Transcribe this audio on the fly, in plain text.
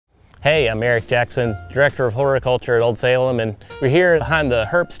Hey, I'm Eric Jackson, Director of Horticulture at Old Salem, and we're here behind the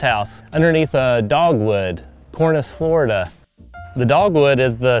Herbst House underneath a dogwood, Cornus, Florida. The dogwood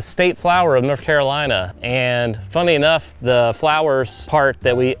is the state flower of North Carolina, and funny enough, the flowers part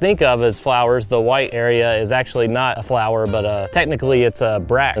that we think of as flowers, the white area, is actually not a flower, but technically it's a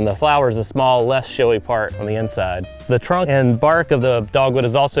bract, and the flower is a small, less showy part on the inside. The trunk and bark of the dogwood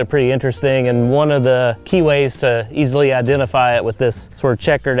is also pretty interesting, and one of the key ways to easily identify it with this sort of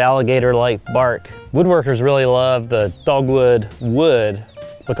checkered alligator-like bark. Woodworkers really love the dogwood wood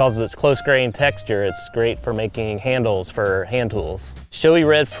because of its close-grained texture. It's great for making handles for hand tools. Showy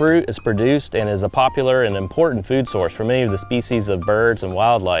red fruit is produced and is a popular and important food source for many of the species of birds and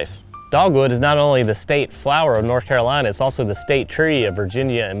wildlife. Dogwood is not only the state flower of North Carolina, it's also the state tree of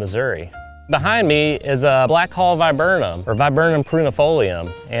Virginia and Missouri. Behind me is a Blackhaw Viburnum, or Viburnum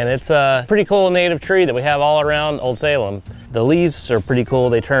prunifolium, and it's a pretty cool native tree that we have all around Old Salem. The leaves are pretty cool.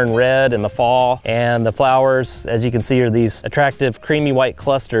 They turn red in the fall, and the flowers, as you can see, are these attractive creamy white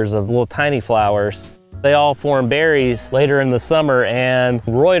clusters of little tiny flowers. They all form berries later in the summer, and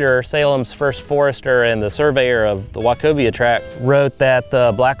Reuter, Salem's first forester and the surveyor of the Wachovia tract, wrote that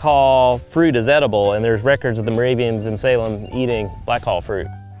the Blackhaw fruit is edible, and there's records of the Moravians in Salem eating Blackhaw fruit.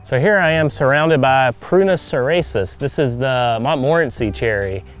 So here I am surrounded by Prunus cerasus. This is the Montmorency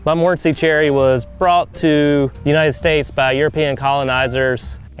cherry. Montmorency cherry was brought to the United States by European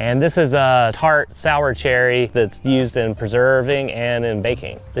colonizers, and this is a tart, sour cherry that's used in preserving and in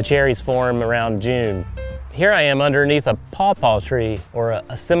baking. The cherries form around June. Here I am underneath a Pawpaw tree, or a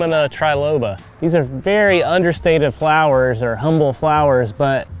Asimina triloba. These are very understated flowers, or humble flowers,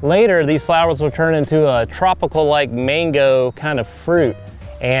 but later these flowers will turn into a tropical-like mango kind of fruit.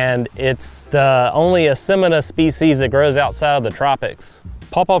 And it's the only Asimina species that grows outside of the tropics.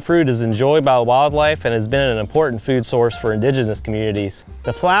 Pawpaw fruit is enjoyed by wildlife and has been an important food source for indigenous communities.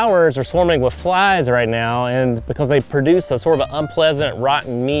 The flowers are swarming with flies right now, and because they produce a sort of unpleasant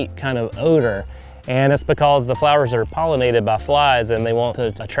rotten meat kind of odor. And it's because the flowers are pollinated by flies and they want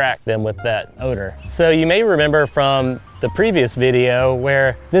to attract them with that odor. So you may remember from the previous video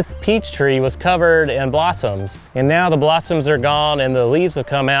where this peach tree was covered in blossoms, and now the blossoms are gone and the leaves have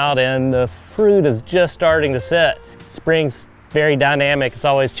come out and the fruit is just starting to set. Spring's very dynamic, it's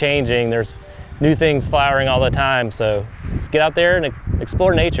always changing. There's new things flowering all the time, so just get out there and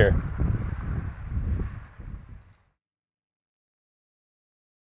explore nature.